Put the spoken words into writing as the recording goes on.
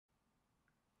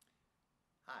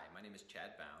My name is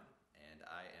Chad Bown, and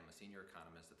I am a senior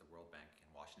economist at the World Bank in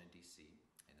Washington, D.C.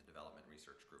 in the Development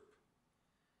Research Group.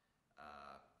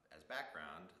 As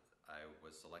background, I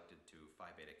was selected to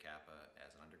Phi Beta Kappa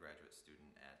as an undergraduate student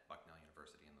at Bucknell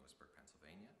University in Lewisburg,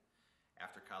 Pennsylvania.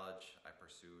 After college, I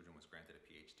pursued and was granted a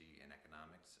Ph.D. in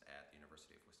economics at the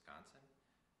University of Wisconsin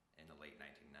in the late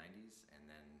 1990s, and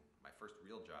then my first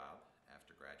real job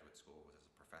after graduate school was as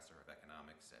a professor of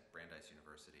economics at Brandeis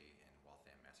University in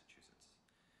Waltham, Massachusetts.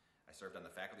 I served on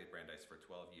the faculty at Brandeis for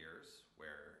 12 years,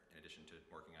 where in addition to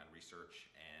working on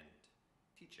research and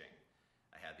teaching,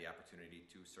 I had the opportunity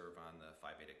to serve on the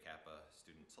Phi Beta Kappa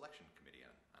Student Selection Committee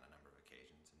on a number of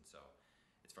occasions, and so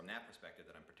it's from that perspective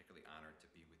that I'm particularly honored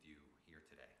to be with you here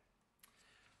today.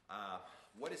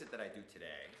 What is it that I do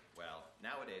today? Well,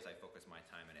 nowadays I focus my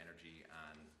time and energy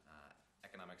on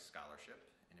economic scholarship,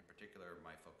 and in particular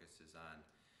my focus is on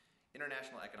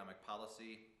international economic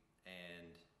policy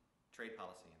and trade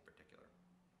policy in particular.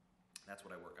 That's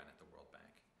what I work on at the World Bank.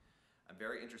 I'm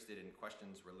very interested in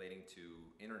questions relating to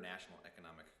international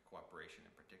economic cooperation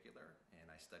in particular, and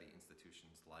I study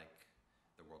institutions like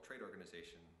the World Trade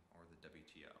Organization or the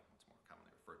WTO, what's more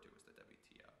commonly referred to as the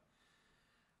WTO.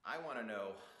 I want to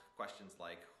know questions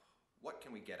like, what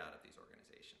can we get out of these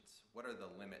organizations? What are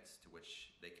the limits to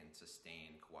which they can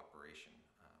sustain cooperation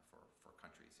for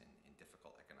countries in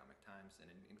difficult economic times and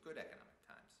in good economic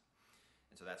times?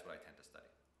 And so that's what I tend to study.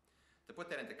 To put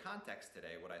that into context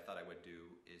today, what I thought I would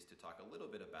do is to talk a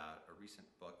little bit about a recent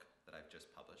book that I've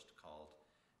just published called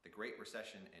The Great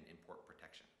Recession and Import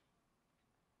Protection.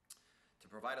 To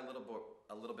provide a little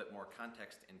bit more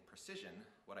context and precision,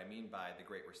 what I mean by the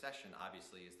Great Recession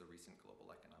obviously is the recent global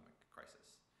economic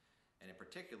crisis. And in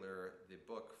particular, the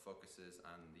book focuses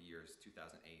on the years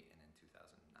 2008 and in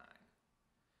 2009.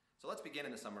 So let's begin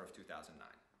in the summer of 2009.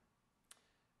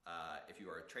 If you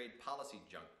are a trade policy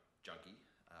junkie,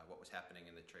 what was happening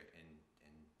in the in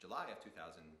July of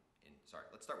 2008.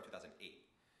 Let's start with 2008.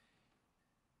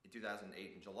 In 2008,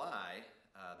 in July,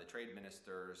 the trade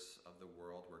ministers of the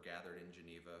world were gathered in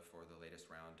Geneva for the latest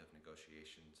round of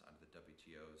negotiations under the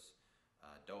WTO's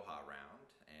Doha round,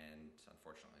 and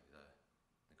unfortunately the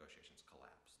negotiations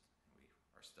collapsed, and we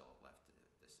are still left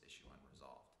this issue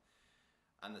unresolved.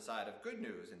 On the side of good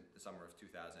news, in the summer of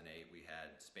 2008, we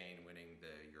had Spain winning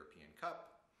the European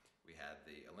Cup, we had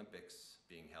the Olympics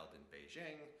being held in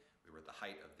Beijing, we were at the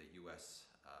height of the US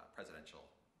presidential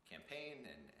campaign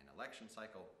and election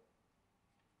cycle.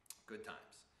 Good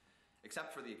times,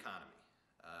 except for the economy.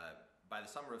 By the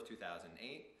summer of 2008,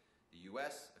 the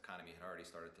US economy had already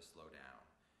started to slow down.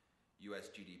 US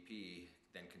GDP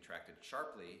then contracted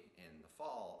sharply in the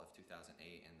fall of 2008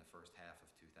 and the first half of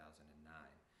 2009.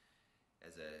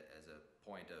 As a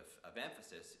point of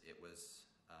emphasis, it was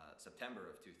September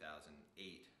of 2008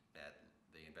 that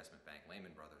the investment bank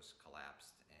Lehman Brothers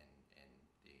collapsed and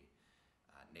the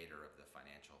nadir of the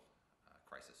financial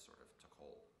crisis sort of took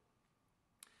hold.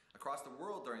 Across the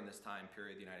world during this time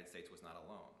period, the United States was not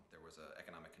alone. There was an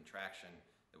economic contraction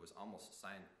that was almost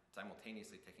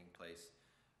simultaneously taking place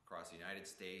across the United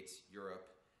States,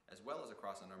 Europe, as well as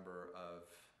across a number of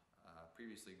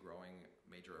previously growing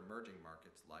major emerging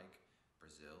markets like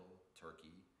Brazil,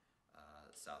 Turkey,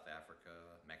 South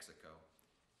Africa, Mexico,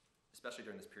 especially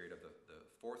during this period of the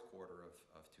fourth quarter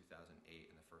of 2008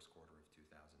 and the first quarter of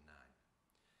 2009.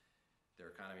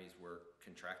 Their economies were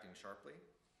contracting sharply.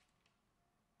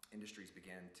 Industries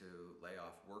began to lay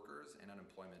off workers and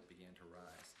unemployment began to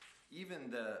rise. Even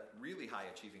the really high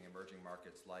achieving emerging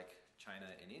markets like China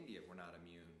and India were not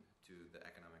immune to the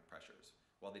economic pressures.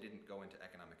 While they didn't go into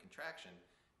economic contraction,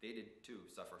 they did too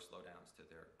suffer slowdowns to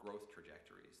their growth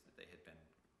trajectories that they had been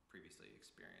previously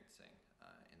experiencing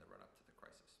in the run-up to the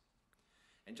crisis.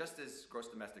 And just as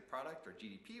gross domestic product, or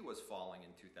GDP, was falling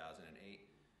in 2008,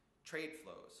 trade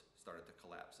flows started to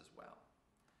collapse as well.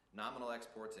 Nominal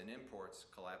exports and imports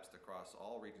collapsed across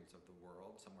all regions of the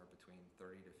world, somewhere between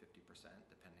 30 to 50%,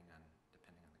 depending on the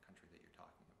country that you're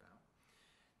talking about.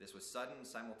 This was sudden,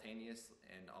 simultaneous,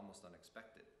 and almost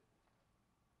unexpected.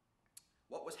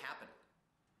 What was happening?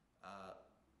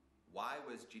 Why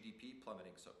was GDP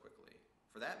plummeting so quickly?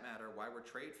 For that matter, why were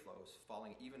trade flows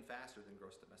falling even faster than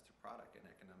gross domestic product and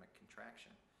economic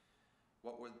contraction?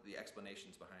 What were the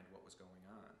explanations behind what was going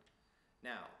on?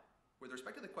 Now, with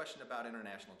respect to the question about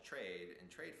international trade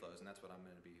and trade flows, and that's what I'm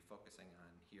going to be focusing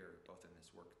on here, both in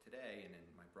this work today and in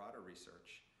my broader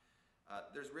research,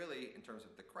 there's really, in terms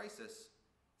of the crisis,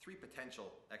 three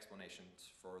potential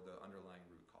explanations for the underlying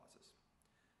root causes.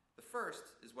 The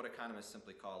first is what economists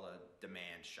simply call a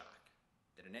demand shock.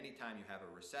 That at any time you have a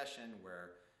recession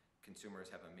where consumers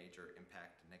have a major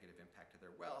impact, negative impact to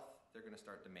their wealth, they're going to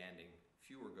start demanding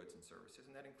fewer goods and services,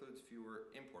 and that includes fewer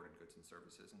imported goods and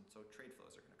services, and so trade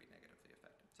flows are going to be negatively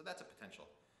affected. So that's a potential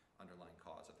underlying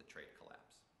cause of the trade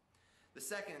collapse. The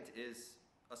second is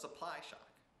a supply shock.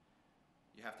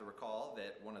 You have to recall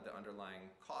that one of the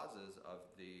underlying causes of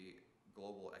the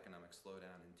global economic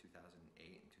slowdown in 2008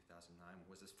 and 2009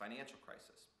 was this financial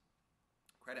crisis.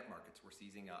 Credit markets were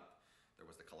seizing up. There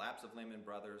was the collapse of Lehman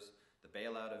Brothers, the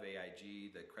bailout of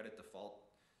AIG, the credit default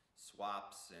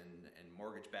swaps and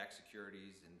mortgage-backed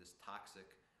securities, and this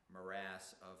toxic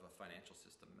morass of a financial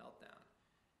system meltdown.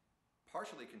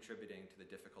 Partially contributing to the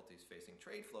difficulties facing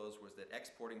trade flows was that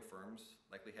exporting firms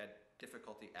likely had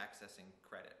difficulty accessing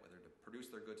credit, whether to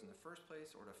produce their goods in the first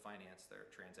place or to finance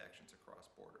their transactions across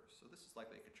borders. So this is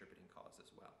likely a contributing cause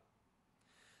as well.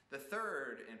 The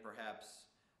third, and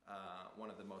perhaps one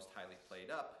of the most highly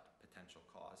played up potential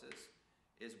causes,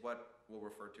 is what we'll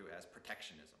refer to as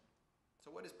protectionism. So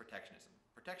what is protectionism?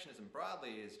 Protectionism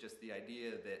broadly is just the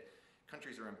idea that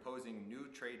countries are imposing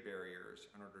new trade barriers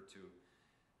in order to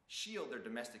shield their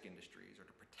domestic industries or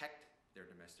to protect their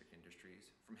domestic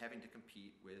industries from having to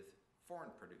compete with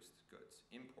foreign-produced goods,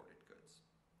 imported goods.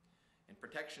 And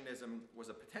protectionism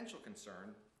was a potential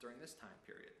concern during this time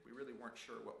period. We really weren't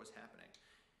sure what was happening.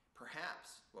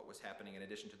 Perhaps what was happening, in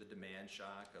addition to the demand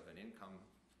shock of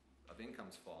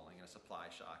incomes falling and a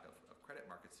supply shock of credit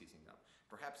markets seizing up,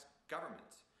 perhaps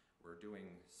governments were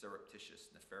doing surreptitious,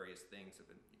 nefarious things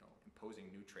of imposing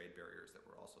new trade barriers that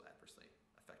were also adversely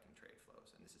affecting trade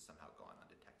flows, and this has somehow gone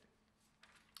undetected.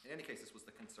 In any case, this was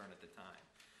the concern at the time.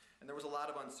 And there was a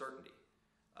lot of uncertainty.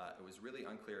 It was really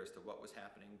unclear as to what was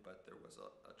happening, but there was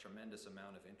a tremendous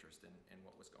amount of interest in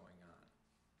what was going on.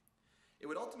 It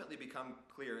would ultimately become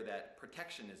clear that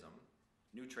protectionism,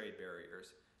 new trade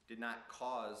barriers, did not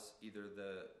cause either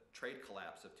the trade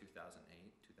collapse of 2008,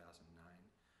 2009,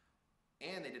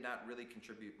 and they did not really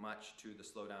contribute much to the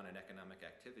slowdown in economic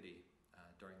activity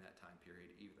during that time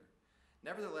period either.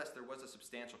 Nevertheless, there was a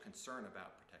substantial concern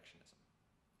about protectionism,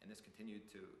 and this continued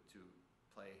to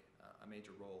play a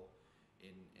major role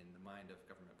in the mind of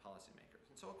government policymakers.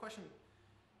 And so a question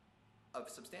of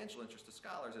substantial interest to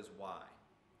scholars is why?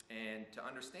 And to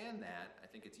understand that,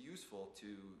 I think it's useful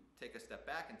to take a step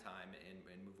back in time and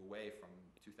move away from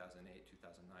 2008,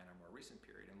 2009, our more recent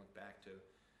period, and look back to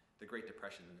the Great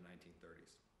Depression in the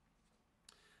 1930s.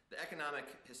 The economic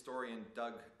historian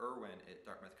Doug Irwin at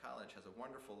Dartmouth College has a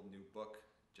wonderful new book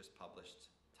just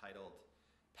published titled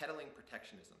Peddling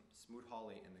Protectionism,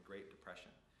 Smoot-Hawley and the Great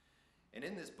Depression. And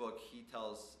in this book, he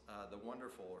tells the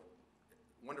wonderfully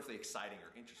exciting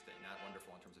or interesting, not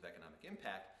wonderful in terms of economic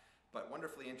impact, but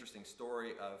wonderfully interesting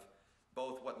story of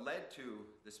both what led to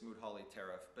the Smoot-Hawley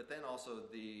tariff, but then also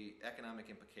the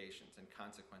economic implications and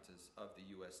consequences of the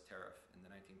US tariff in the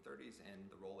 1930s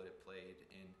and the role that it played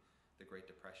in the Great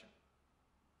Depression.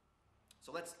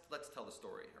 So let's tell the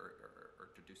story,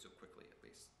 or to do so quickly at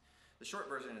least. The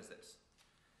short version is this.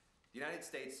 The United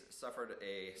States suffered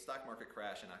a stock market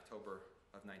crash in October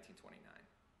of 1929.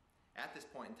 At this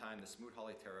point in time, the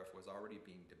Smoot-Hawley tariff was already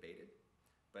being debated,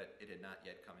 but it had not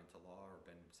yet come into law or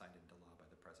been signed into law by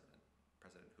the President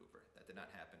Hoover. That did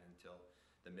not happen until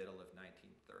the middle of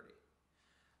 1930.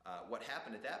 What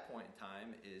happened at that point in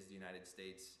time is the United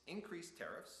States increased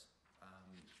tariffs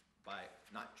by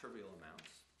not trivial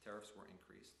amounts. Tariffs were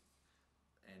increased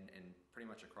and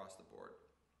pretty much across the board.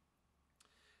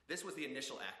 This was the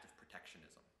initial act of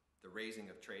protectionism, the raising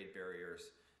of trade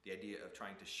barriers, the idea of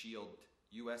trying to shield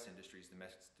US industries,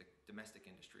 domestic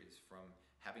industries, from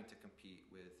having to compete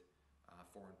with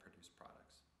foreign-produced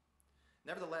products.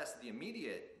 Nevertheless, the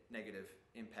immediate negative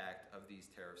impact of these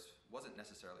tariffs wasn't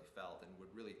necessarily felt and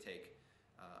would really take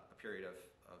a period of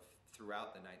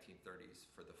throughout the 1930s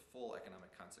for the full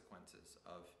economic consequences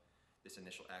of this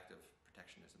initial act of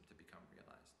protectionism to become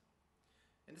realized.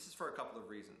 And this is for a couple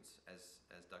of reasons, as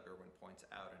Doug Irwin points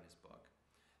out in his book.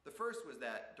 The first was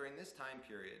that during this time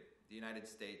period, the United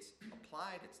States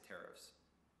applied its tariffs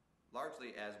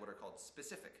largely as what are called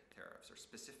specific tariffs or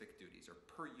specific duties or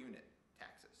per unit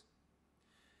taxes.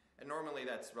 And normally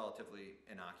that's relatively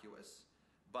innocuous,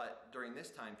 but during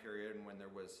this time period and when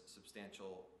there was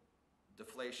substantial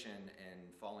deflation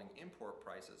and falling import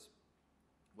prices,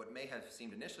 what may have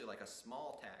seemed initially like a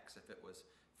small tax, if it was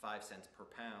 5 cents per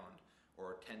pound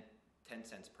or 10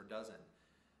 cents per dozen,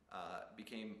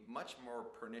 became much more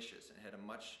pernicious and had a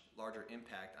much larger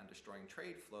impact on destroying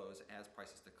trade flows as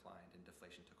prices declined and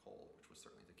deflation took hold, which was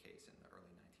certainly the case in the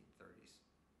early 1930s.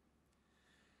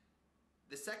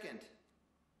 The second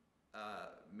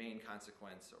main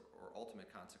consequence or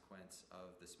ultimate consequence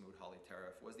of the Smoot-Hawley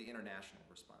tariff was the international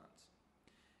response.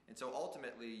 And so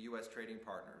ultimately, U.S. trading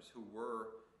partners who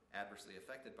were adversely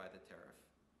affected by the tariff,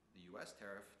 the U.S.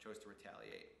 tariff, chose to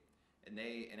retaliate. And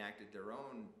they enacted their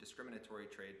own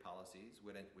discriminatory trade policies,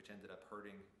 which ended up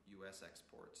hurting U.S.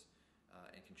 exports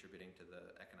and contributing to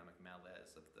the economic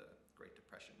malaise of the Great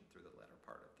Depression through the latter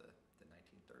part of the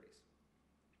 1930s.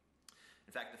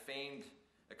 In fact, the famed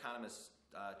economist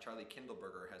Charlie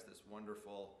Kindleberger has this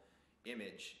wonderful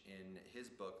image in his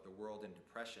book, The World in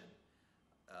Depression,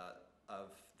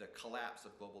 of the collapse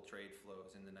of global trade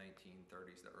flows in the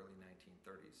 1930s, the early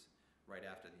 1930s, right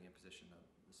after the imposition of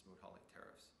the smoot-hawley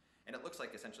tariffs. And it looks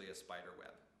like essentially a spider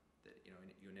web, that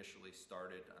you initially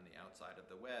started on the outside of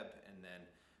the web, and then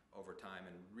over time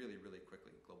and really, really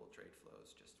quickly, global trade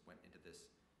flows just went into this,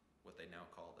 what they now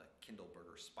call the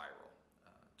Kindleberger spiral,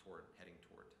 heading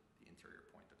toward the interior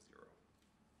point of zero.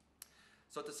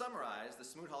 So to summarize, the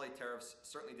smoot-hawley tariffs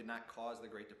certainly did not cause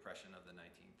the Great Depression of the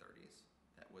 1930s.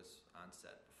 That was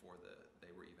onset before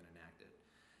they were even enacted.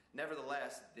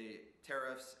 Nevertheless, the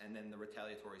tariffs and then the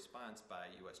retaliatory response by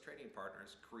U.S. trading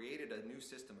partners created a new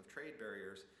system of trade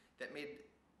barriers that made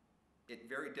it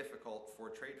very difficult for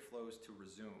trade flows to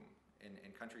resume and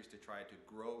countries to try to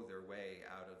grow their way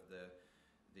out of the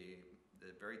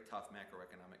very tough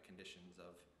macroeconomic conditions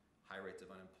of high rates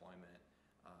of unemployment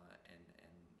and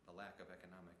a lack of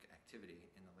economic activity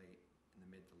in the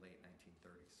mid to late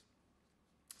 1930s.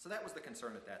 So that was the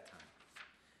concern at that time.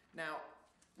 Now,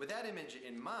 with that image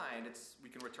in mind, we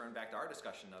can return back to our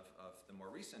discussion of the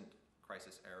more recent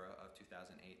crisis era of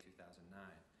 2008, 2009.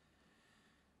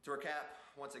 To recap,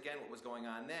 once again, what was going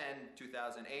on then,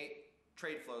 2008,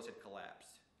 trade flows had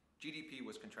collapsed. GDP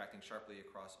was contracting sharply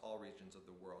across all regions of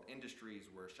the world. Industries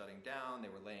were shutting down, they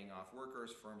were laying off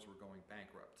workers, firms were going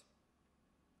bankrupt.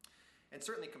 And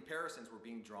certainly comparisons were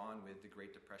being drawn with the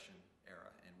Great Depression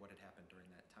era and what had happened during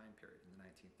that time period in the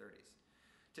 1930s.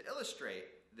 To illustrate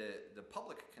the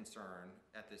public concern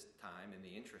at this time and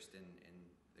the interest in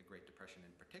the Great Depression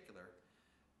in particular,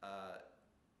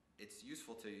 it's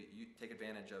useful to take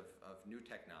advantage of new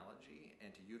technology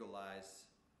and to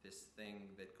utilize this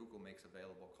thing that Google makes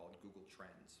available called Google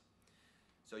Trends.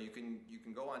 So you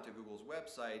can go onto Google's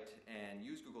website and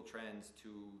use Google Trends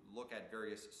to look at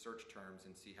various search terms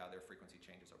and see how their frequency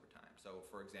changes over time. So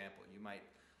for example, you might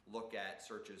look at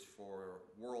searches for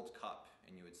World Cup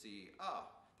and you would see,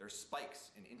 there's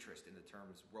spikes in interest in the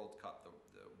terms World Cup,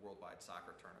 the worldwide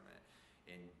soccer tournament,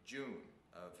 in June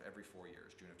of every 4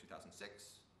 years, June of 2006,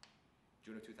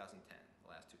 June of 2010, the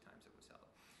last two times it was held.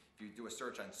 If you do a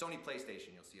search on Sony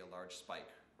PlayStation, you'll see a large spike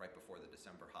right before the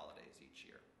December holidays each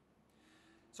year.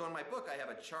 So in my book, I have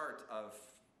a chart of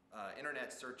internet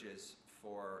searches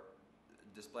for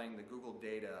displaying the Google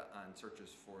data on searches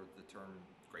for the term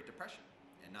Great Depression.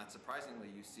 And not surprisingly,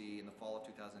 you see in the fall of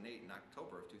 2008, in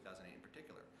October of 2008 in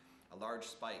particular, a large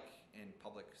spike in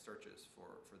public searches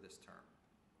for this term.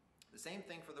 The same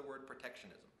thing for the word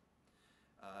protectionism.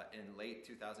 In late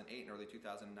 2008 and early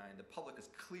 2009, the public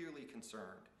is clearly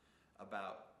concerned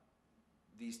about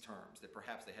these terms that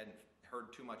perhaps they hadn't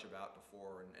heard too much about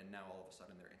before and now all of a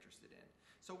sudden they're interested in.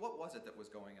 So what was it that was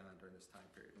going on during this time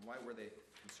period and why were they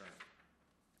concerned?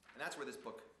 And that's where this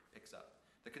book picks up.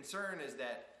 The concern is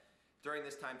that during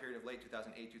this time period of late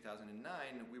 2008, 2009,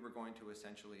 we were going to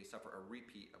essentially suffer a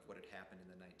repeat of what had happened in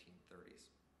the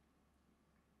 1930s.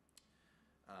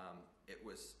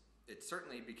 It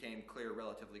certainly became clear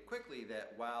relatively quickly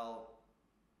that while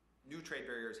new trade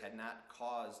barriers had not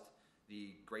caused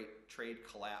the great trade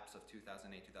collapse of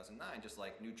 2008, 2009, just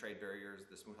like new trade barriers,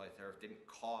 the smoot-hawley tariff didn't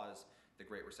cause the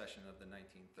Great Recession of the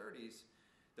 1930s,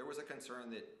 there was a concern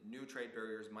that new trade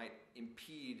barriers might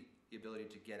impede the ability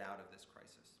to get out of this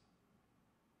crisis.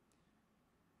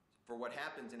 For what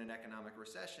happens in an economic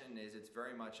recession is it's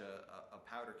very much a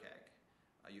powder keg.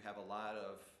 You have a lot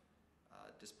of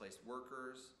displaced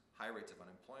workers, high rates of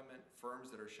unemployment,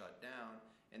 firms that are shut down,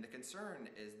 and the concern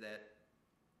is that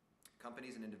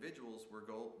companies and individuals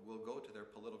will go to their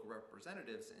political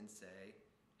representatives and say,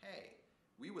 hey,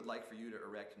 we would like for you to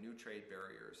erect new trade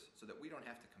barriers so that we don't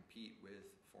have to compete with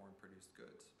foreign-produced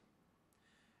goods.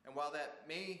 And while that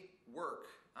may work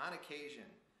on occasion,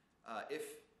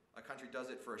 if a country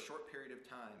does it for a short period of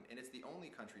time and it's the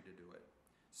only country to do it,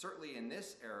 certainly in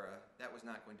this era, that was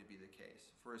not going to be the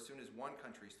case. For as soon as one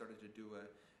country started to do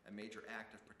a major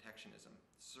act of protectionism,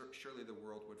 surely the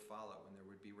world would follow and there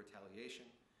would be retaliation.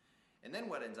 And then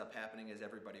what ends up happening is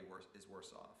everybody is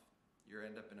worse off. You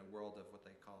end up in a world of what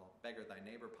they call beggar thy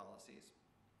neighbor policies,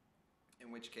 in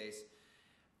which case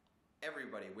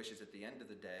everybody wishes at the end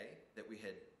of the day that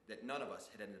none of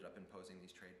us had ended up imposing these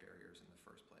trade barriers in the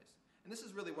first place. And this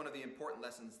is really one of the important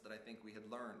lessons that I think we had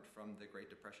learned from the Great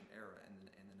Depression era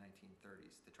in the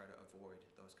 1930s to try to avoid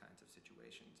those kinds of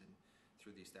situations and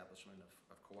through the establishment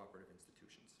of cooperative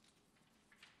institutions.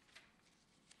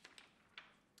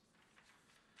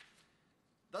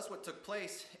 Thus, what took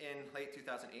place in late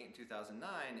 2008 and 2009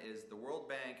 is the World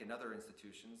Bank and other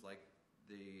institutions like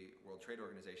the World Trade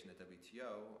Organization, the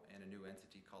WTO, and a new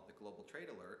entity called the Global Trade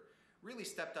Alert really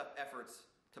stepped up efforts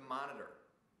to monitor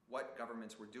what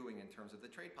governments were doing in terms of the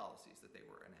trade policies that they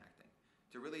were enacting,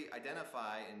 to really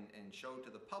identify and show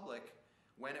to the public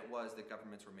when it was that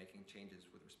governments were making changes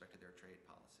with respect to their trade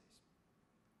policies.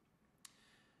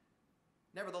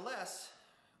 Nevertheless,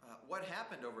 what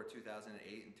happened over 2008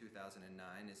 and 2009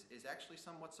 is actually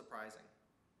somewhat surprising.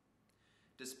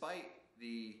 Despite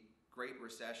the Great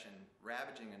Recession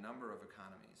ravaging a number of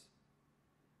economies,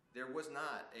 there was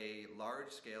not a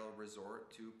large-scale resort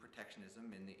to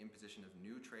protectionism in the imposition of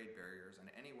new trade barriers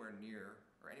on anywhere near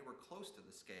or anywhere close to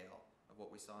the scale of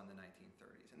what we saw in the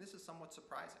 1930s. And this is somewhat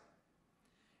surprising.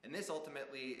 And this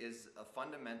ultimately is a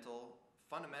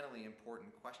fundamentally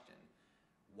important question.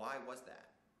 Why was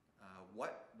that?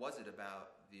 What was it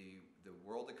about the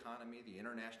world economy, the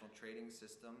international trading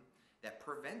system, that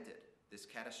prevented this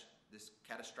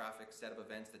catastrophic set of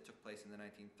events that took place in the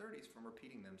 1930s from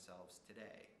repeating themselves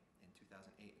today in 2008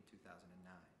 and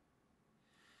 2009?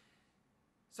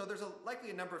 So there's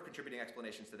likely a number of contributing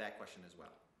explanations to that question as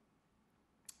well.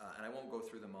 And I won't go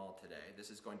through them all today. This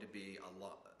is going to be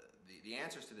the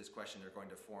answers to this question are going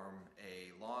to form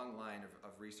a long line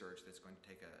of research that's going to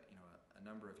take a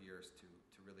number of years to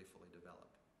really fully develop.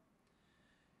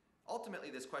 Ultimately,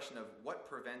 this question of what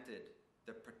prevented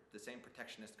the same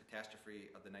protectionist catastrophe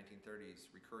of the 1930s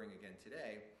recurring again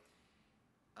today,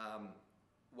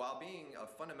 while being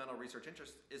of fundamental research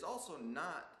interest, is also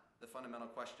not the fundamental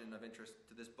question of interest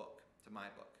to this book, to my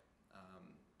book,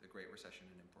 The Great Recession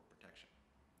and Import Protection.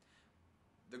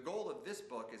 The goal of this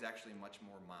book is actually much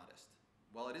more modest.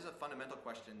 While it is a fundamental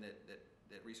question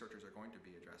that researchers are going to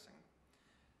be addressing,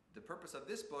 the purpose of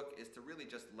this book is to really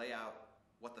just lay out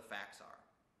what the facts are.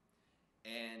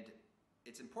 And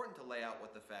it's important to lay out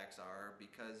what the facts are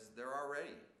because there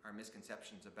already are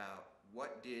misconceptions about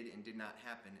what did and did not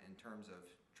happen in terms of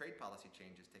trade policy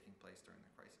changes taking place during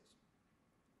the crisis.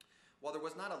 While there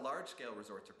was not a large-scale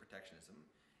resort to protectionism,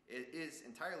 it is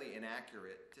entirely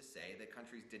inaccurate to say that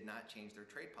countries did not change their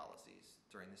trade policies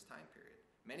during this time period.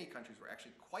 Many countries were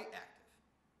actually quite active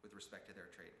with respect to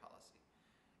their trade policy.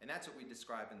 And that's what we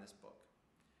describe in this book.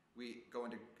 We go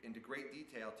into great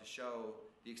detail to show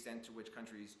the extent to which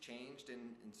countries changed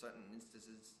and in certain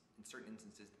instances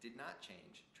did not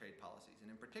change trade policies.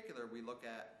 And in particular, we look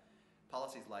at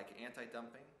policies like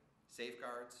anti-dumping,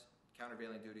 safeguards,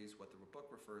 countervailing duties, what the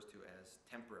book refers to as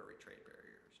temporary trade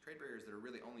barriers that are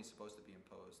really only supposed to be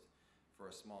imposed for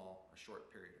a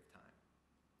short period of time.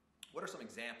 What are some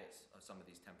examples of some of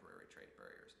these temporary trade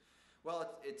barriers?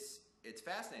 Well, it's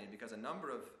fascinating because a number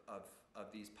of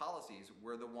these policies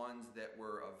were the ones that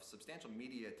were of substantial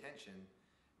media attention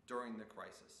during the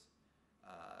crisis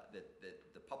that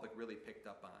the public really picked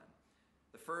up on.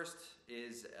 The first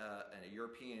is a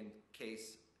European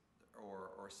case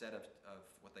or set of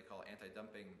what they call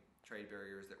anti-dumping trade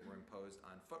barriers that were imposed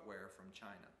on footwear from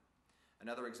China.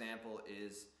 Another example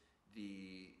is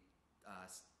the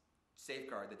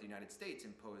safeguard that the United States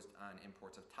imposed on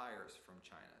imports of tires from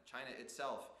China. China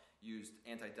itself used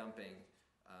anti-dumping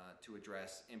to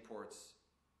address imports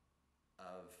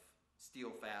of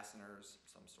steel fasteners,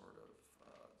 some sort of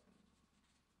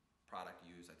product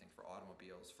used, I think, for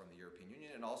automobiles from the European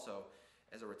Union, and also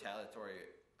as a retaliatory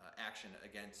action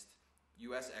against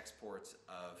U.S. exports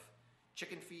of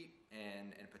chicken feet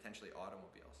and potentially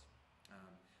automobiles.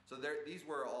 So these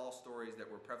were all stories that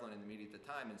were prevalent in the media at the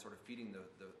time and sort of feeding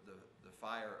the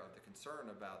fire of the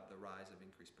concern about the rise of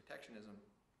increased protectionism.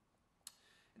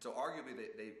 And so arguably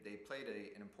they played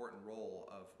an important role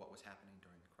of what was happening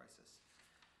during the crisis.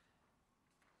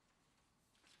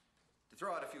 To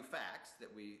throw out a few facts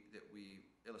that we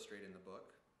illustrate in the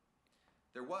book,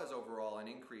 there was overall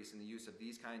an increase in the use of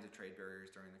these kinds of trade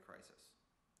barriers during the crisis.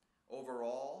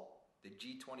 Overall, the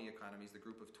G20 economies, the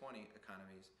group of 20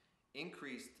 economies,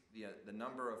 increased the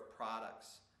number of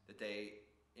products that they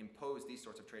imposed these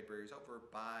sorts of trade barriers over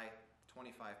by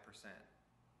 25%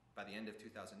 by the end of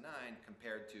 2009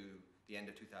 compared to the end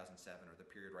of 2007 or the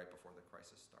period right before the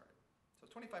crisis started. So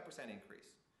 25%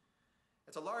 increase.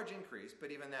 It's a large increase,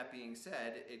 but even that being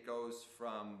said, it goes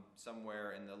from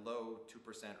somewhere in the low 2%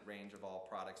 range of all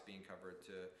products being covered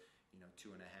to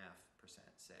 2.5%,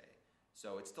 say.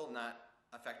 So it's still not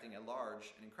affecting an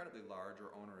incredibly large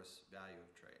or onerous value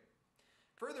of trade.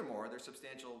 Furthermore, there's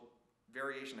substantial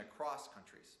variation across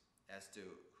countries as to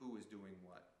who is doing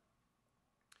what.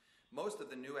 most of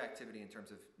the new activity in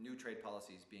terms of new trade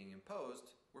policies being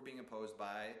imposed were being imposed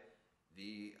by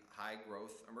the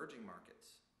high-growth emerging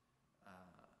markets.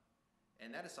 And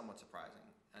that is somewhat surprising.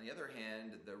 On the other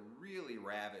hand, the really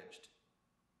ravaged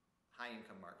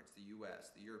high-income markets, the US,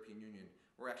 the European Union,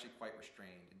 were actually quite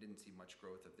restrained and didn't see much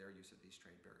growth of their use of these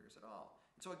trade barriers at all.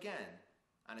 And so again,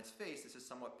 on its face, this is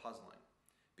somewhat puzzling,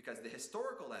 because the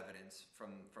historical evidence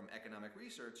from economic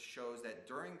research shows that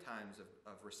during times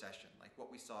of recession, like what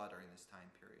we saw during this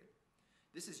time period,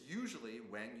 this is usually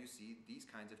when you see these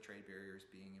kinds of trade barriers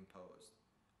being imposed.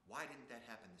 Why didn't that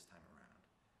happen this time around?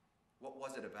 What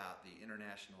was it about the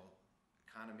international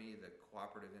economy, the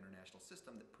cooperative international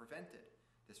system, that prevented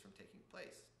this from taking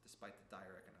place, despite the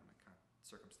dire economic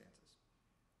circumstances?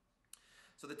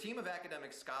 So the team of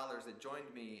academic scholars that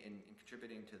joined me in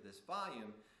contributing to this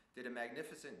volume did a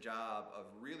magnificent job of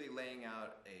really laying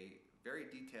out a very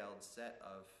detailed set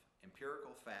of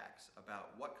empirical facts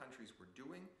about what countries were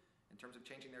doing in terms of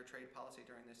changing their trade policy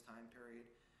during this time period,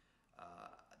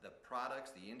 the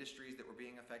products, the industries that were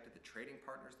being affected, the trading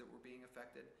partners that were being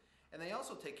affected. And they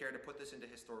also take care to put this into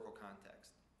historical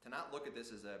context, to not look at this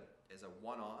as a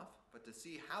one-off, but to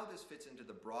see how this fits into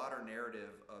the broader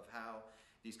narrative of how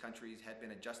these countries had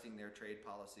been adjusting their trade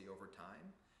policy over time.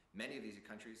 Many of these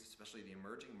countries, especially the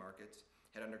emerging markets,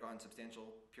 had undergone substantial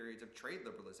periods of trade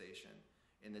liberalization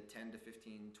in the 10 to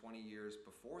 15, 20 years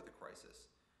before the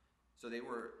crisis. So they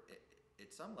were,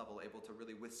 at some level, able to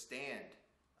really withstand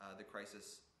the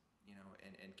crisis,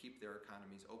 and keep their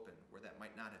economies open, where that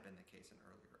might not have been the case in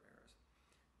earlier eras.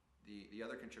 The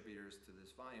other contributors to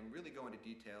this volume really go into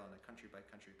detail on a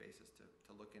country-by-country basis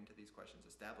to look into these questions,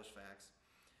 establish facts,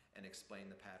 and explain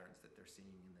the patterns that they're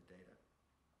seeing in the data.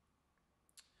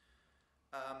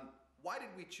 Why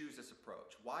did we choose this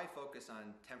approach? Why focus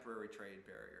on temporary trade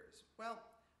barriers? Well,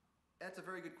 that's a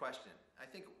very good question. I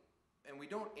think, and we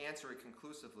don't answer it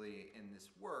conclusively in this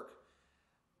work,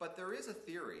 but there is a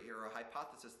theory or a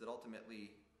hypothesis that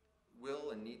ultimately will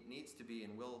and needs to be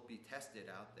and will be tested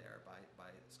out there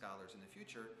by scholars in the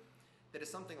future, that is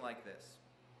something like this.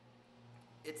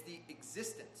 It's the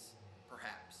existence,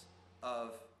 perhaps,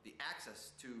 of the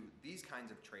access to these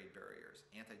kinds of trade barriers,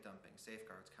 anti-dumping,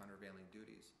 safeguards, countervailing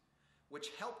duties, which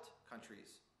helped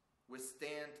countries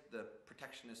withstand the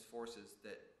protectionist forces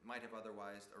that might have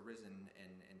otherwise arisen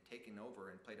and taken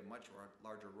over and played a much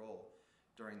larger role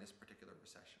during this particular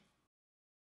recession.